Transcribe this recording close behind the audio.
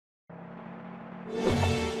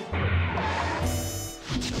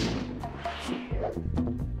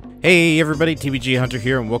Hey everybody, TBGhunter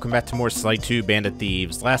here, and welcome back to more Slide 2 Bandit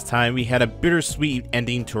Thieves. Last time we had a bittersweet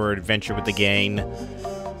ending to our adventure with the gang.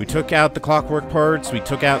 We took out the clockwork parts, we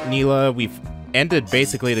took out Neela, we've ended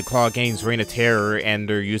basically the Claw Gang's reign of terror and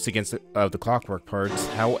their use against the clockwork parts.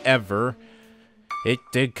 However, it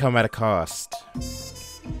did come at a cost.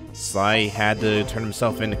 Sly had to turn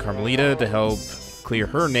himself into Carmelita to help clear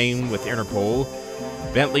her name with Interpol.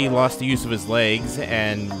 Bentley lost the use of his legs,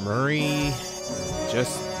 and Murray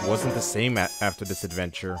just wasn't the same after this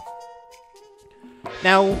adventure.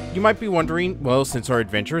 Now, you might be wondering, well, since our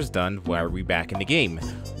adventure is done, why are we back in the game?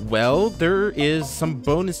 Well, there is some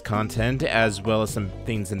bonus content, as well as some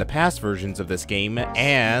things in the past versions of this game,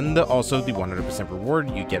 and also the 100% reward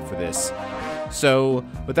you get for this. So,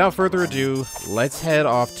 without further ado, let's head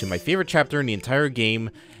off to my favorite chapter in the entire game,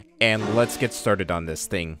 and let's get started on this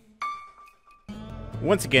thing.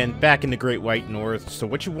 Once again, back in the Great White North, so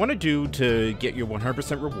what you want to do to get your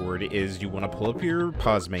 100% reward is you want to pull up your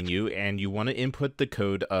pause menu and you want to input the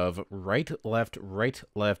code of right, left,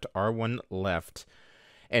 R1 left.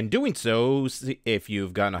 And doing so, if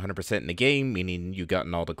you've gotten 100% in the game, meaning you've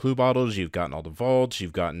gotten all the clue bottles, you've gotten all the vaults,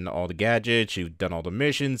 you've gotten all the gadgets, you've done all the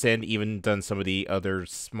missions, and even done some of the other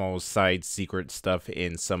small side secret stuff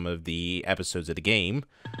in some of the episodes of the game,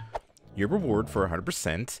 your reward for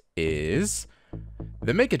 100% is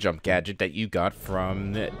the Mega Jump gadget that you got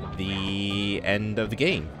from the end of the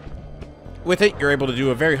game. With it, you're able to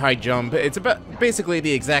do a very high jump. It's about basically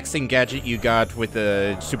the exact same gadget you got with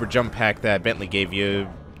the super jump pack that Bentley gave you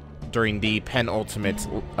during the penultimate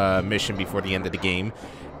mission before the end of the game.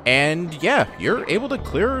 And yeah, you're able to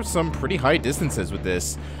clear some pretty high distances with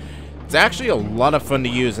this. It's actually a lot of fun to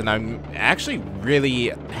use, and I'm actually really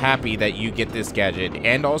happy that you get this gadget.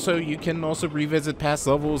 And also, you can also revisit past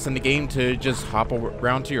levels in the game to just hop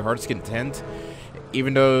around to your heart's content.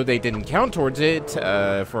 Even though they didn't count towards it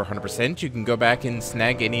for 100%, you can go back and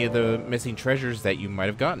snag any of the missing treasures that you might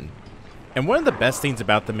have gotten. And one of the best things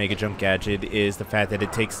about the Mega Jump gadget is the fact that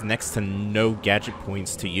it takes next to no gadget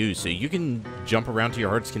points to use. So you can jump around to your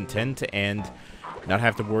heart's content and not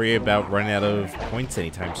have to worry about running out of points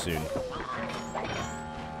anytime soon.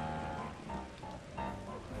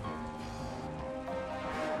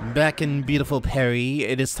 Back in beautiful Perry,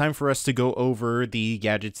 it is time for us to go over the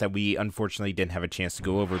gadgets that we unfortunately didn't have a chance to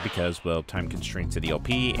go over because, well, time constraints of the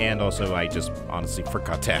LP, and also I just honestly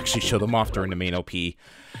forgot to actually show them off during the main LP.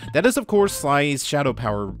 That is, of course, Sly's Shadow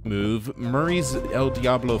Power move, Murray's El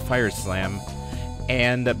Diablo Fire Slam,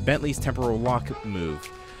 and Bentley's Temporal Lock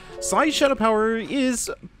move. Sly's Shadow Power is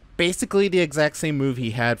basically the exact same move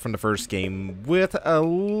he had from the first game, with a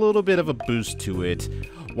little bit of a boost to it.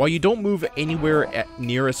 While you don't move anywhere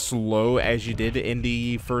near as slow as you did in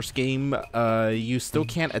the first game, you still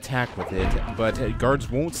can't attack with it, but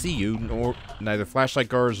guards won't see you, neither flashlight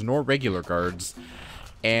guards nor regular guards.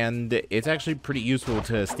 And it's actually pretty useful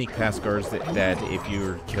to sneak past guards that if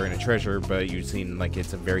you're carrying a treasure, but you've seen like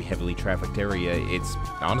it's a very heavily trafficked area, it's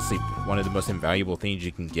honestly one of the most invaluable things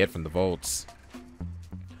you can get from the vaults.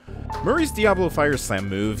 Murray's Diablo Fire Slam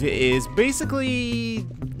move is basically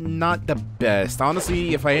not the best.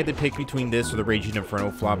 Honestly, if I had to pick between this or the Raging Inferno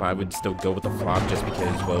flop, I would still go with the flop just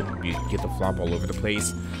because, well, you get the flop all over the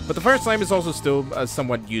place. But the Fire Slam is also still a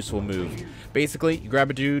somewhat useful move. Basically, you grab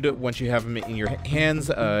a dude, once you have him in your hands,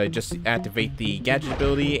 just activate the gadget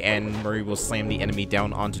ability, and Murray will slam the enemy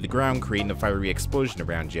down onto the ground, creating a fiery explosion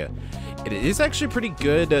around you. It is actually pretty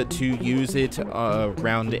good to use it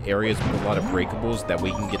around areas with a lot of breakables, that way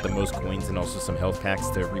you can get the most coins and also some health packs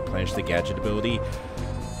to replenish the gadget ability.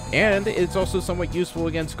 And it's also somewhat useful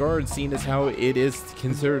against guards, seeing as how it is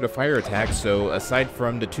considered a fire attack, so aside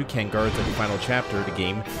from the toucan guards at the final chapter of the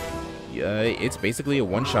game, it's basically a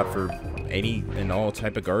one-shot for any and all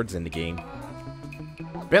type of guards in the game.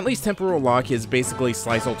 Bentley's Temporal Lock is basically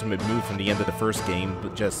Sly's ultimate move from the end of the first game,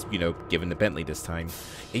 but just, you know, given to Bentley this time.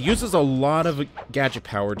 It uses a lot of gadget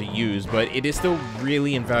power to use, but it is still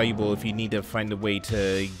really invaluable if you need to find a way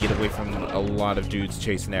to get away from a lot of dudes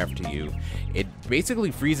chasing after you. It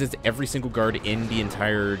basically freezes every single guard in the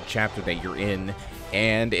entire chapter that you're in,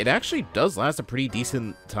 and it actually does last a pretty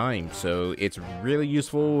decent time, so it's really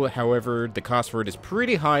useful. However, the cost for it is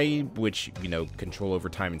pretty high, which, you know, control over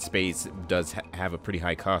time and space does have a pretty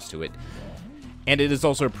high cost to it. And it is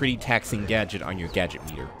also a pretty taxing gadget on your gadget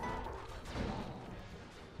meter.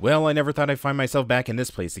 Well, I never thought I'd find myself back in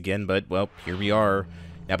this place again, but, well, here we are.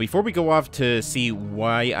 Now, before we go off to see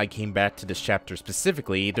why I came back to this chapter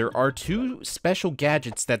specifically, there are two special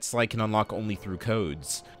gadgets that Sly can unlock only through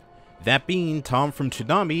codes. That being Tom from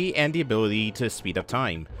Toonami and the ability to speed up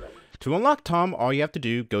time. To unlock Tom, all you have to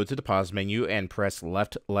do, go to the pause menu and press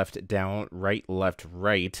left, left, down, right, left,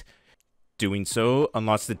 right. Doing so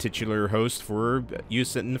unlocks the titular host for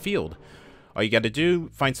use in the field. All you gotta do,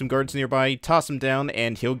 find some guards nearby, toss them down,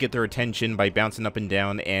 and he'll get their attention by bouncing up and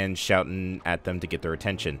down and shouting at them to get their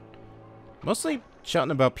attention. Mostly shouting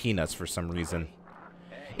about peanuts for some reason.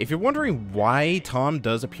 If you're wondering why Tom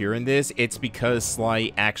does appear in this, it's because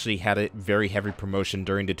Sly actually had a very heavy promotion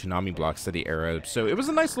during the Toonami Block City era, so it was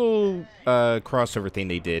a nice little crossover thing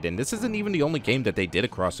they did, and this isn't even the only game that they did a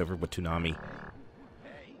crossover with Toonami.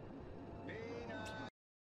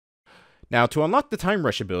 Now, to unlock the Time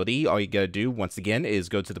Rush ability, all you gotta do, once again, is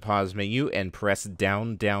go to the pause menu and press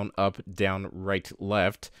down, down, up, down, right,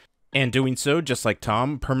 left. And doing so, just like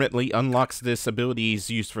Tom, permanently unlocks this ability's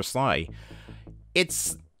used for Sly.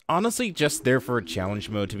 It's honestly just there for a challenge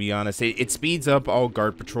mode, to be honest. It speeds up all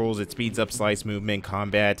guard patrols, it speeds up Sly's movement,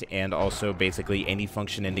 combat, and also basically any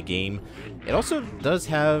function in the game. It also does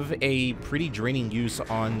have a pretty draining use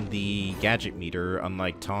on the gadget meter,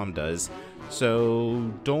 unlike Tom does.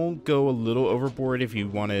 So don't go a little overboard if you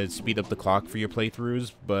want to speed up the clock for your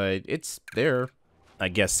playthroughs, but it's there. I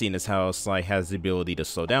guess seeing as how Sly has the ability to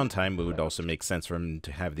slow down time, it would also make sense for him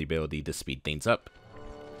to have the ability to speed things up.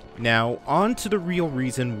 Now, on to the real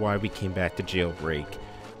reason why we came back to Jailbreak.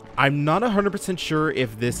 I'm not 100% sure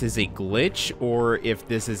if this is a glitch or if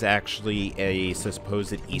this is actually a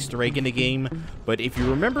supposed Easter egg in the game, but if you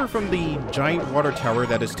remember from the giant water tower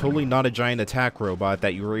that is totally not a giant attack robot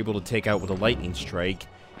that you were able to take out with a lightning strike,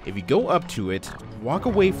 if you go up to it, walk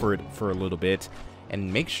away for it for a little bit,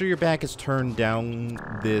 and make sure your back is turned down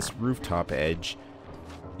this rooftop edge,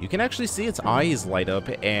 you can actually see its eyes light up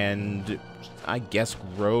and, I guess,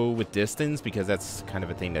 grow with distance, because that's kind of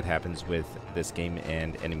a thing that happens with this game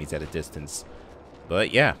and enemies at a distance.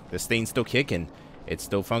 But yeah, this thing's still kicking. It's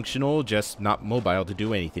still functional, just not mobile to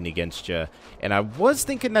do anything against you. And I was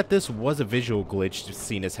thinking that this was a visual glitch,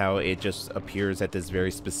 seeing as how it just appears at this very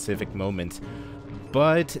specific moment.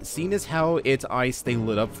 But seeing as how its eyes stay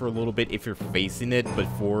lit up for a little bit if you're facing it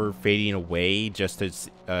before fading away just to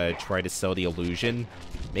try to sell the illusion,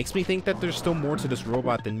 makes me think that there's still more to this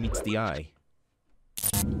robot than meets the eye.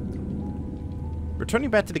 Returning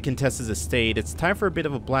back to the Contessa's estate, it's time for a bit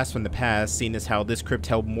of a blast from the past, seeing as how this crypt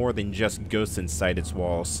held more than just ghosts inside its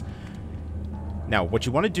walls. Now, what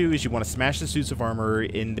you want to do is you want to smash the suits of armor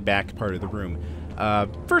in the back part of the room.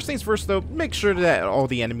 First things first, though, make sure that all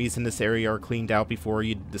the enemies in this area are cleaned out before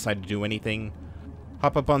you decide to do anything.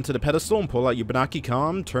 Hop up onto the pedestal and pull out your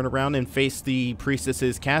Banaki-com, turn around and face the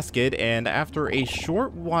priestess's casket, and after a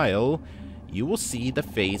short while, you will see the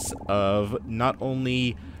face of not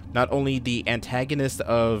only the antagonist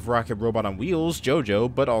of Rocket Robot on Wheels,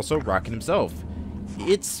 JoJo, but also Rocket himself.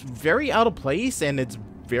 It's very out of place, and it's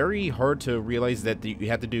very hard to realize that you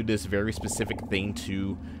have to do this very specific thing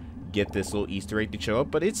to get this little Easter egg to show up,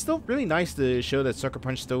 but it's still really nice to show that Sucker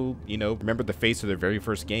Punch still, you know, remembered the face of their very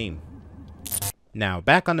first game. Now,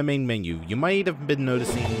 back on the main menu, you might have been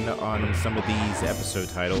noticing on some of these episode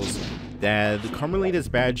titles that the Carmelita's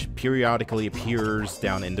badge periodically appears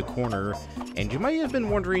down in the corner, and you might have been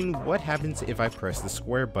wondering what happens if I press the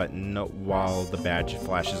square button while the badge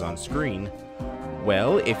flashes on screen.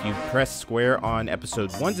 Well, if you press square on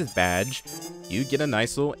episode 1's badge, you get a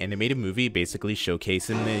nice little animated movie basically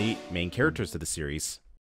showcasing the main characters of the series.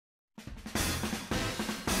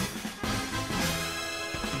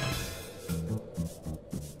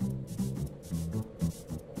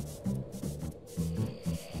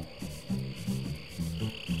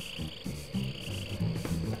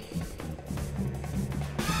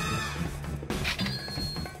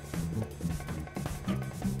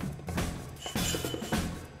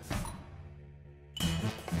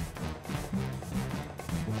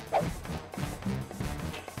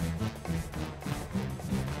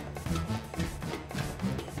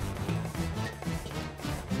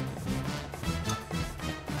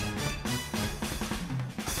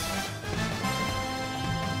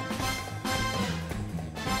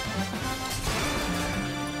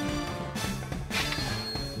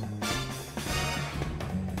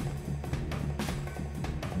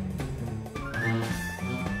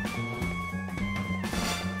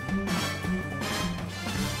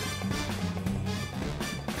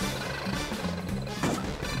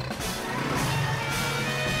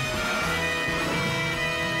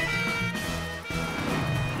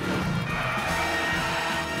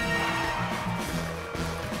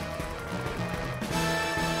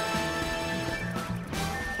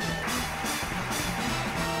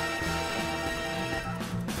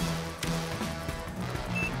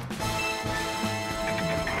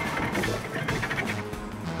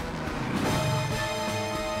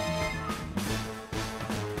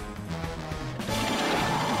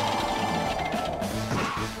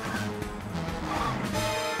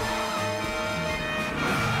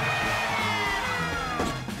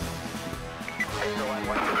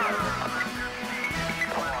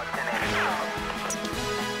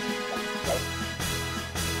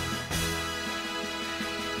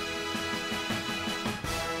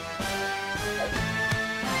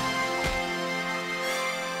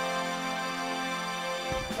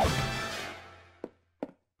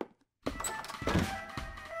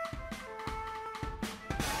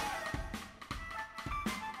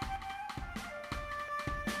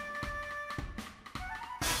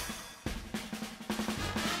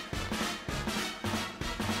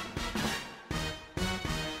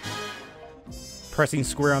 Pressing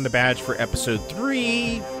square on the badge for episode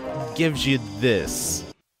 3 gives you this.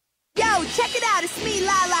 Yo, check it out. It's me,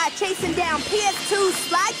 Lala, chasing down PS2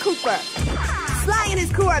 Sly Cooper. Sly and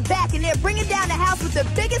his crew are back, and they're bringing down the house with the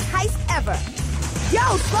biggest heist ever.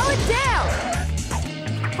 Yo, slow it down.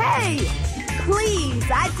 Hey, please,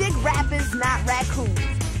 I dig rappers, not raccoons.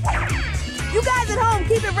 You guys at home,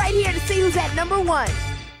 keep it right here to see who's at number 1.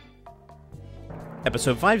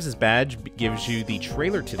 Episode 5's badge gives you the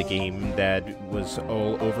trailer to the game that was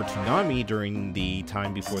all over Toonami during the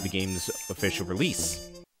time before the game's official release.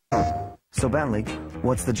 So Bentley,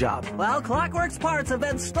 what's the job? Well, Clockwork's parts have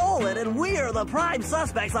been stolen, and we are the prime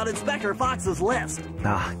suspects on Inspector Fox's list.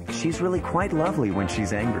 She's really quite lovely when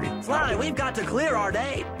she's angry. Sly, we've got to clear our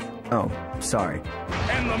name. Oh, sorry.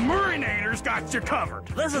 And the Murinator's got you covered.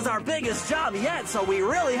 This is our biggest job yet, so we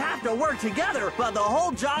really have to work together, but the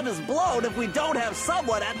whole job is blown if we don't have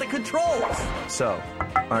someone at the controls. So,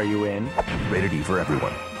 are you in? Rated E for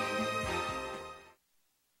everyone.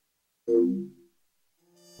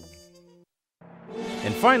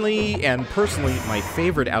 And finally, and personally, my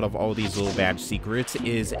favorite out of all these little badge secrets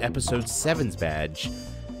is Episode 7's badge.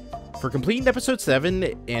 For completing Episode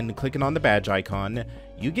 7 and clicking on the badge icon,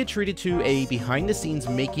 you get treated to a behind-the-scenes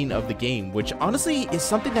making of the game, which honestly is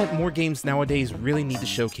something that more games nowadays really need to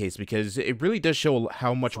showcase, because it really does show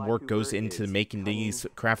how much work goes into making these,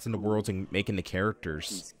 crafting the worlds and making the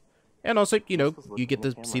characters. And also, you know, you get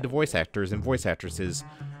to see the voice actors and voice actresses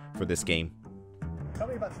for this game. Tell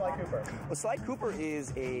me about Sly Cooper. Well, Sly Cooper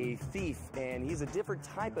is a thief, and he's a different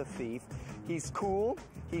type of thief. He's cool,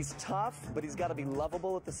 he's tough, but he's got to be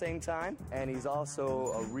lovable at the same time. And he's also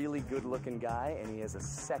a really good-looking guy, and he has a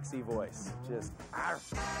sexy voice. Just,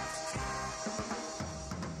 arf.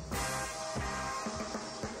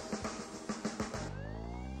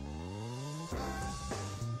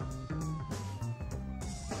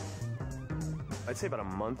 I'd say about a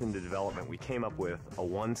month into development, we came up with a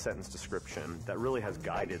one-sentence description that really has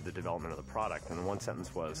guided the development of the product. And the one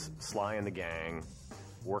sentence was, Sly and the gang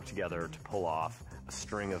work together to pull off a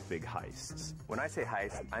string of big heists. When I say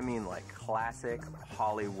heist, I mean like classic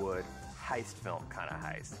Hollywood heist film kind of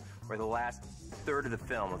heist, where the last third of the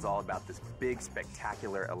film was all about this big,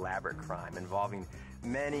 spectacular, elaborate crime involving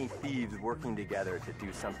many thieves working together to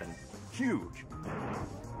do something huge.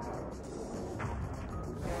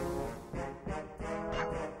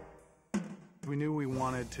 We knew we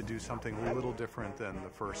wanted to do something a little different than the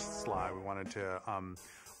first Sly. We wanted to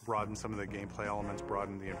broaden some of the gameplay elements,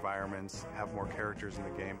 broaden the environments, have more characters in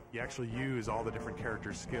the game. You actually use all the different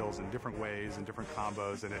character skills in different ways and different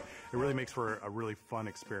combos, and it really makes for a really fun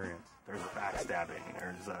experience. There's a backstabbing,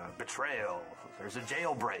 there's a betrayal, there's a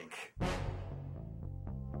jailbreak.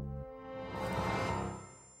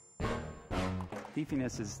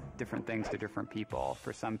 Thiefiness is different things to different people.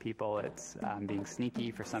 For some people, it's being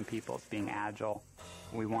sneaky. For some people, it's being agile.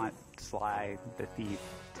 We want Sly the Thief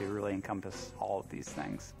to really encompass all of these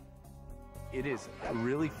things. It is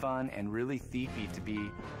really fun and really thiefy to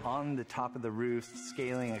be on the top of the roof,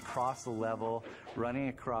 scaling across the level, running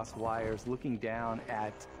across wires, looking down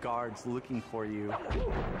at guards looking for you.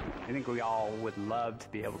 I think we all would love to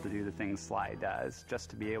be able to do the things Sly does, just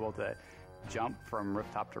to be able to jump from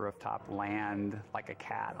rooftop to rooftop, land like a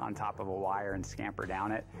cat on top of a wire and scamper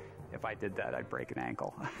down it. If I did that, I'd break an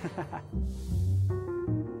ankle.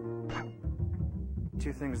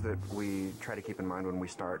 Two things that we try to keep in mind when we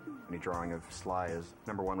start any drawing of Sly is,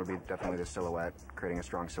 number one would be definitely the silhouette, creating a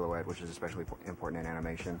strong silhouette, which is especially important in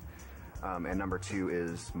animation. And number two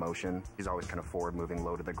is motion. He's always kind of forward moving,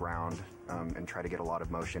 low to the ground, and try to get a lot of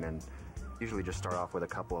motion, and usually just start off with a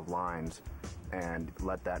couple of lines and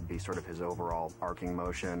let that be sort of his overall arcing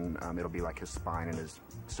motion. It'll be like his spine and his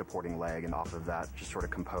supporting leg, and off of that just sort of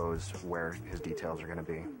compose where his details are going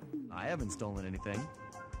to be. I haven't stolen anything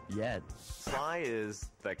yet. Sly is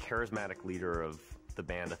the charismatic leader of the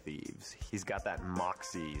band of thieves. He's got that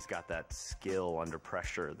moxie, he's got that skill under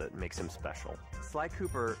pressure that makes him special. Sly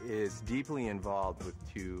Cooper is deeply involved with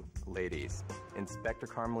two ladies, Inspector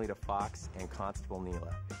Carmelita Fox and Constable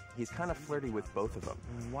Neela. He's kind of flirty with both of them.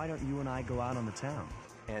 Why don't you and I go out on the town?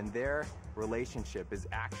 And their relationship is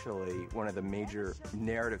actually one of the major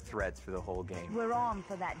narrative threads for the whole game. We're on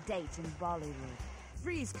for that date in Bollywood.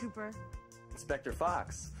 Freeze, Cooper. Inspector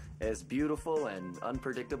Fox, as beautiful and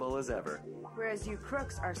unpredictable as ever. Whereas you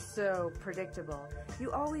crooks are so predictable.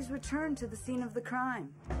 You always return to the scene of the crime.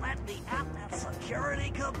 Let me at that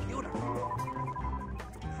security computer.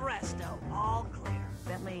 Presto, all clear.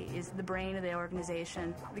 Bentley is the brain of the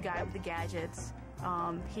organization, the guy with the gadgets.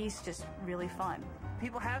 He's just really fun.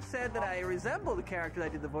 People have said that I resemble the character I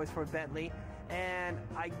did the voice for, Bentley, and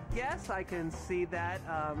I guess I can see that.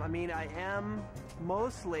 I mean, I am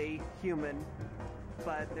mostly human,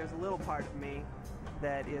 but there's a little part of me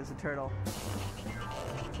that is a turtle.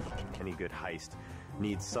 Any good heist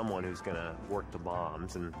needs someone who's gonna work the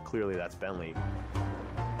bombs, and clearly that's Bentley.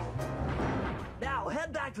 Now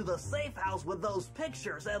head back to the safe house with those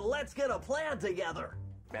pictures and let's get a plan together.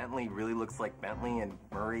 Bentley really looks like Bentley, and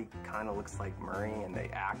Murray kind of looks like Murray, and they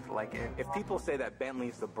act like it. If people say that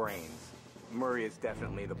Bentley's the brains, Murray is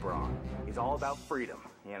definitely the brawn. He's all about freedom,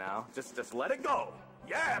 you know? Just let it go.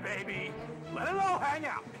 Yeah, baby! Let it all hang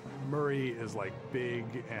out! Murray is like big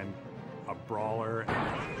and a brawler.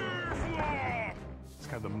 It's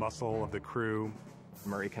kind of the muscle of the crew.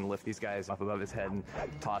 Murray can lift these guys up above his head and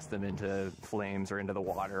toss them into flames or into the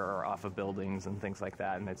water or off of buildings and things like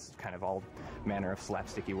that, and it's kind of all manner of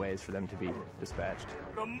slapsticky ways for them to be dispatched.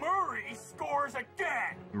 The Murray scores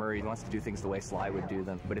again! Murray wants to do things the way Sly would do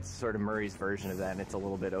them, but it's sort of Murray's version of that, and it's a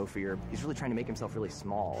little bit oafier. He's really trying to make himself really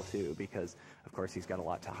small, too, because, of course, he's got a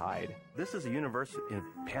lot to hide. This is a universe in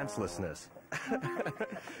pantslessness.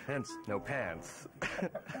 Hence, no pants.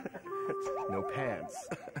 No pants.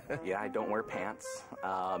 Yeah, I don't wear pants.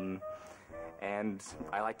 And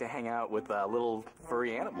I like to hang out with little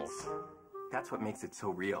furry animals. That's what makes it so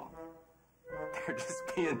real. They're just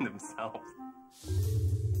being themselves.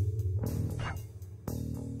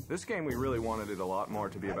 This game, we really wanted it a lot more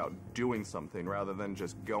to be about doing something rather than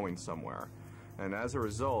just going somewhere. And as a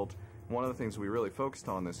result, one of the things we really focused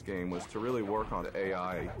on this game was to really work on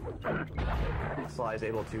AI. Sly is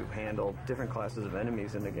able to handle different classes of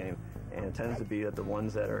enemies in the game, and it tends to be that the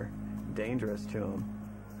ones that are dangerous to him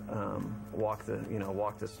walk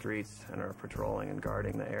the streets and are patrolling and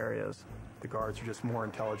guarding the areas. The guards are just more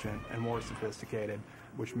intelligent and more sophisticated,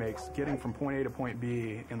 which makes getting from point A to point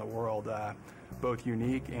B in the world both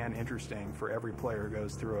unique and interesting for every player who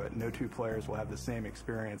goes through it. No two players will have the same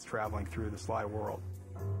experience traveling through the Sly world.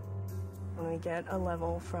 When we get a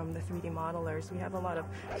level from the 3D modelers, we have a lot of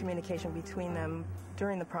communication between them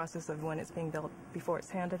during the process of when it's being built before it's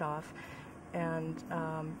handed off. And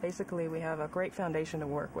basically we have a great foundation to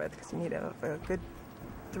work with, because you need a good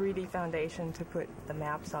 3D foundation to put the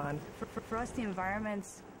maps on. For us, the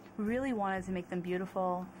environments, we really wanted to make them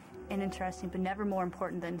beautiful and interesting, but never more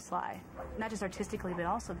important than Sly. Not just artistically, but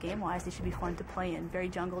also game-wise, they should be fun to play in. Very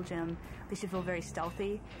jungle gym. They should feel very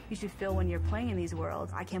stealthy. You should feel when you're playing in these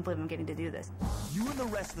worlds, I can't believe I'm getting to do this. You and the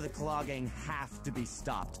rest of the Claw Gang have to be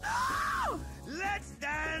stopped. Oh! Let's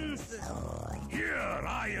dance! Here,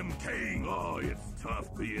 I am king. Oh, it's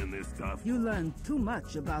tough being this tough. You learn too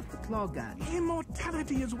much about the Claw Gang.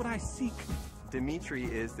 Immortality is what I seek. Dimitri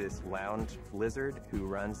is this lounge lizard who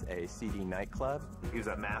runs a seedy nightclub. He's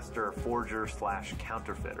a master forger /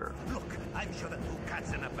 counterfeiter. Look, I'm sure that two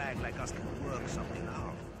cats in a bag like us can work something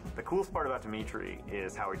out. The coolest part about Dimitri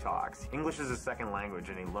is how he talks. English is his second language,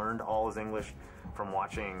 and he learned all his English from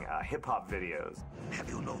watching hip-hop videos. Have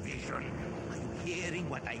you no vision? Are you hearing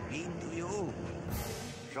what I mean to you?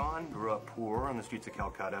 John grew up poor on the streets of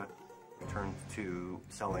Calcutta. He turned to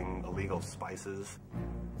selling illegal spices.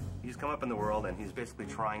 He's come up in the world, and he's basically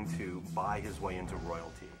trying to buy his way into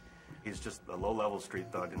royalty. He's just a low-level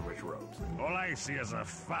street thug in rich robes. All I see is a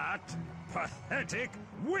fat, pathetic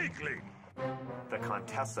weakling. The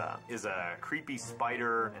Contessa is a creepy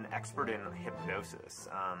spider, an expert in hypnosis,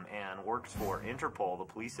 and works for Interpol, the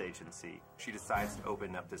police agency. She decides to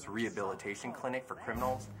open up this rehabilitation clinic for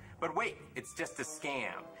criminals. But wait, it's just a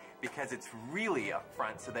scam, because it's really a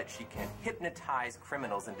front so that she can hypnotize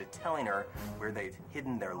criminals into telling her where they've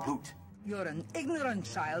hidden their loot. You're an ignorant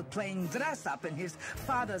child playing dress-up in his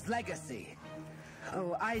father's legacy.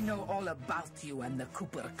 Oh, I know all about you and the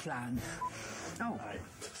Cooper clan. Oh.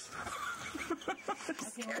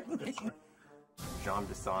 Jean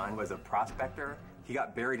Bisson was a prospector. He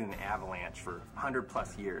got buried in an avalanche for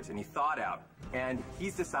 100+ years, and he thawed out. And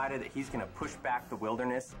he's decided that he's going to push back the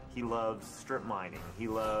wilderness. He loves strip mining. He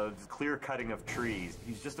loves clear cutting of trees.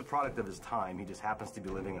 He's just a product of his time. He just happens to be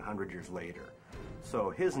living 100 years later.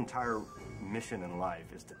 So his entire mission in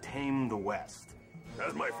life is to tame the West.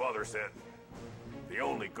 As my father said, the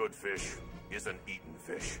only good fish is an eaten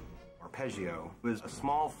fish. Arpeggio is a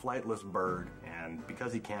small flightless bird, and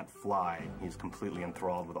because he can't fly, he's completely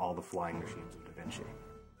enthralled with all the flying machines of Da Vinci.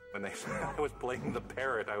 When I was playing the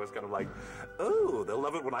parrot, I was kind of like, oh, they'll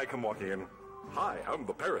love it when I come walking in. Hi, I'm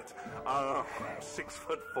the parrot.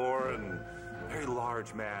 6'4" and very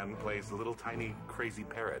large man plays a little tiny crazy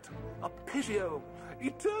parrot. A Pidgeot.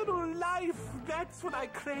 Eternal life. That's what I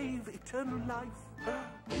crave. Eternal life.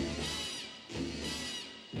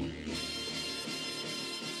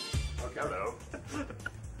 Hello.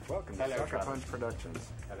 Welcome to Sucker Punch Productions.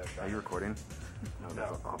 Are you recording? No,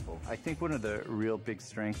 that's awful. I think one of the real big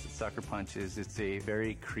strengths of Sucker Punch is it's a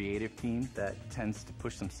very creative team that tends to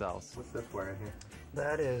push themselves. What's this for right here?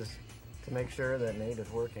 That is to make sure that Nate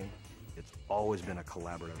is working. It's always been a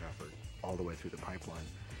collaborative effort all the way through the pipeline.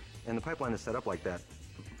 And the pipeline is set up like that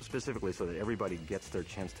specifically so that everybody gets their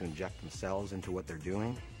chance to inject themselves into what they're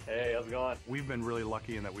doing. Hey, how's it going? We've been really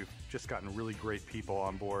lucky in that we've just gotten really great people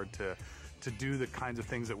on board to do the kinds of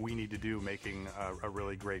things that we need to do making a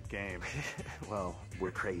really great game. Well, we're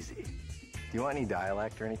crazy. Do you want any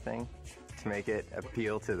dialect or anything to make it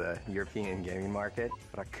appeal to the European gaming market?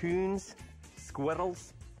 Raccoons,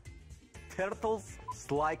 squirrels, turtles.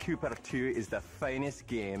 Sly Cooper 2 is the finest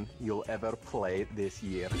game you'll ever play this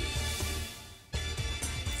year.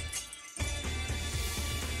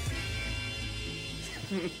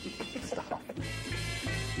 Stop.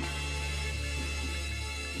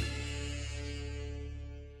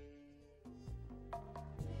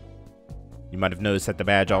 You might have noticed that the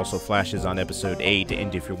badge also flashes on episode 8,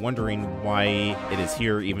 and if you're wondering why it is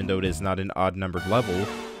here even though it is not an odd-numbered level,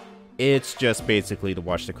 it's just basically to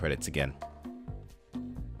watch the credits again.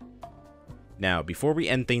 Now, before we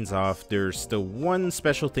end things off, there's still one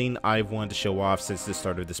special thing I've wanted to show off since the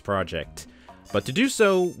start of this project. But to do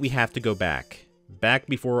so, we have to go back. Back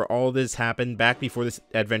before all this happened, back before this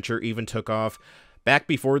adventure even took off, back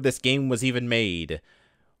before this game was even made.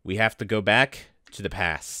 We have to go back to the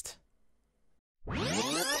past.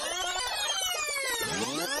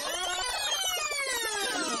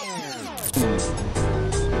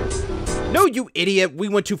 No, you idiot! We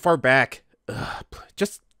went too far back. Ugh,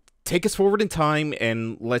 just take us forward in time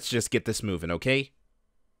and let's just get this moving, okay?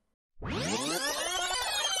 What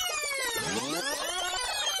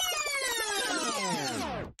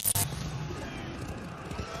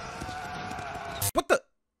the?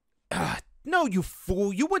 No, you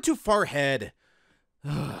fool! You went too far ahead.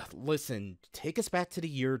 Listen, take us back to the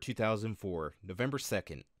year 2004, November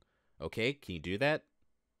 2nd. Okay, can you do that?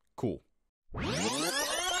 Cool.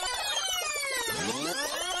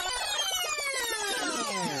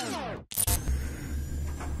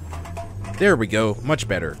 There we go, much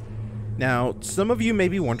better. Now, some of you may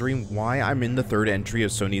be wondering why I'm in the third entry of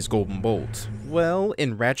Sony's Golden Bolt. Well,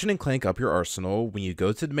 in Ratchet & Clank Up Your Arsenal, when you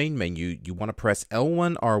go to the main menu, you want to press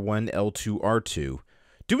L1, R1, L2, R2.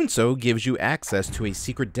 Doing so gives you access to a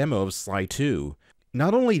secret demo of Sly 2.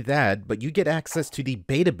 Not only that, but you get access to the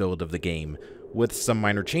beta build of the game, with some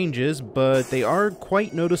minor changes, but they are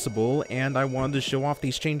quite noticeable, and I wanted to show off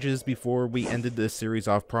these changes before we ended this series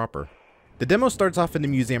off proper. The demo starts off in the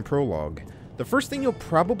museum prologue. The first thing you'll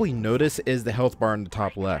probably notice is the health bar in the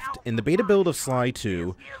top left. In the beta build of Sly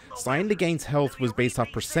 2, Sly and the gang's health was based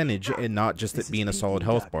off percentage and not just it being a solid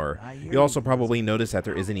health bar. You'll also probably notice that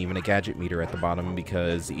there isn't even a gadget meter at the bottom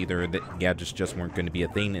because either the gadgets just weren't going to be a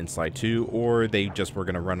thing in Sly 2 or they just were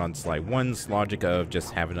going to run on Sly 1's logic of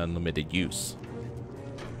just having unlimited use.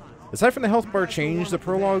 Aside from the health bar change, the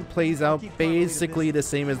prologue plays out basically the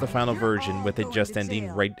same as the final version, with it just ending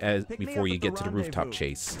right as before you get to the rooftop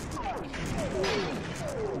chase.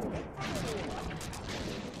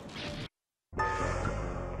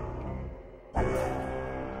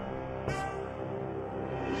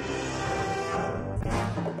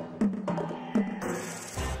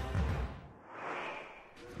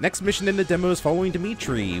 Next mission in the demo is following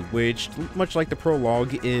Dimitri, which, much like the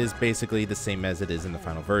prologue, is basically the same as it is in the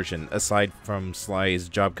final version, aside from Sly's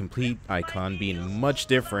job complete icon being much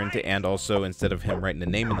different, and also instead of him writing the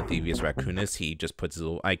name in the Thieves Raccoonus, he just puts his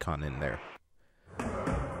little icon in there.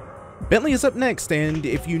 Bentley is up next, and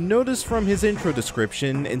if you notice from his intro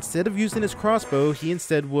description, instead of using his crossbow, he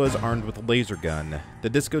instead was armed with a laser gun. The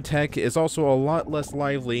discotheque is also a lot less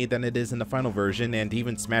lively than it is in the final version, and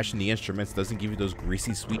even smashing the instruments doesn't give you those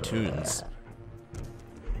greasy sweet tunes.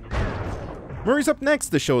 Murray's up next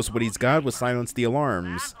to show us what he's got with Silence the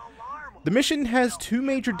Alarms. The mission has two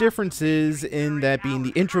major differences, in that being the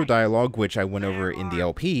intro dialogue, which I went over in the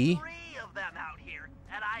LP,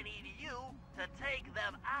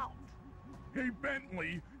 Hey,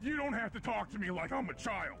 Bentley, you don't have to talk to me like I'm a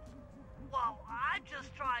child. Well, I'm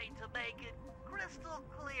just trying to make it crystal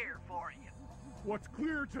clear for you. What's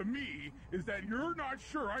clear to me is that you're not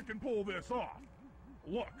sure I can pull this off.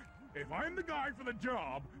 Look, if I'm the guy for the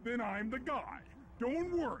job, then I'm the guy.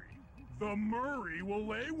 Don't worry. The Murray will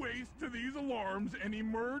lay waste to these alarms and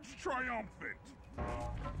emerge triumphant.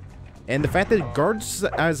 And the fact that guards,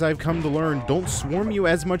 as I've come to learn, don't swarm you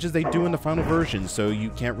as much as they do in the final version, so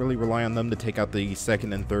you can't really rely on them to take out the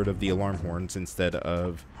second and third of the alarm horns. Instead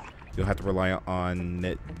of, you'll have to rely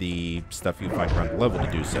on the stuff you find around the level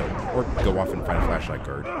to do so, or go off and find a flashlight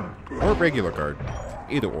guard, or a regular guard,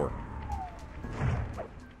 either or.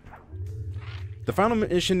 The final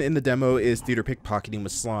mission in the demo is theater pickpocketing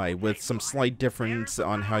with Sly, with some slight difference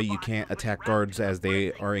on how you can't attack guards as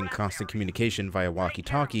they are in constant communication via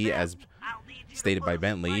walkie-talkie, as stated by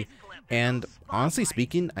Bentley. And honestly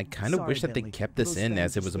speaking, I kind of wish that they kept this in,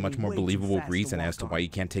 as it was a much more believable reason as to why you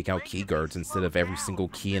can't take out key guards instead of every single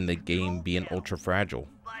key in the game being ultra fragile.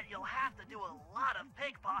 But you'll have to do a lot of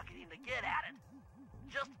pickpocketing to get at it.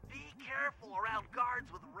 Just be careful around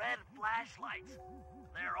guards with red flashlights.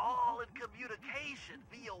 They're all in communication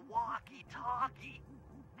via walkie-talkie.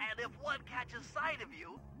 And if one catches sight of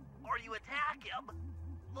you, or you attack him,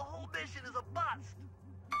 the whole mission is a bust.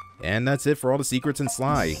 And that's it for all the secrets in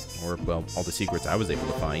Sly. Or, well, all the secrets I was able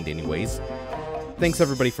to find anyways. Thanks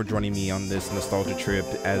everybody for joining me on this nostalgia trip,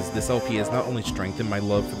 as this LP has not only strengthened my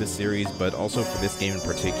love for this series, but also for this game in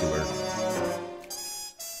particular.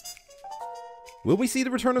 Will we see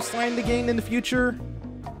the return of Sly in the game in the future?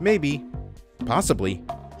 Maybe. Possibly.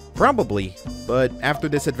 Probably. But after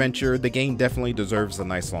this adventure, the game definitely deserves a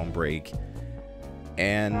nice long break.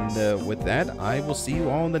 And with that, I will see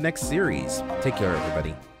you all in the next series. Take care,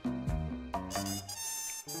 everybody.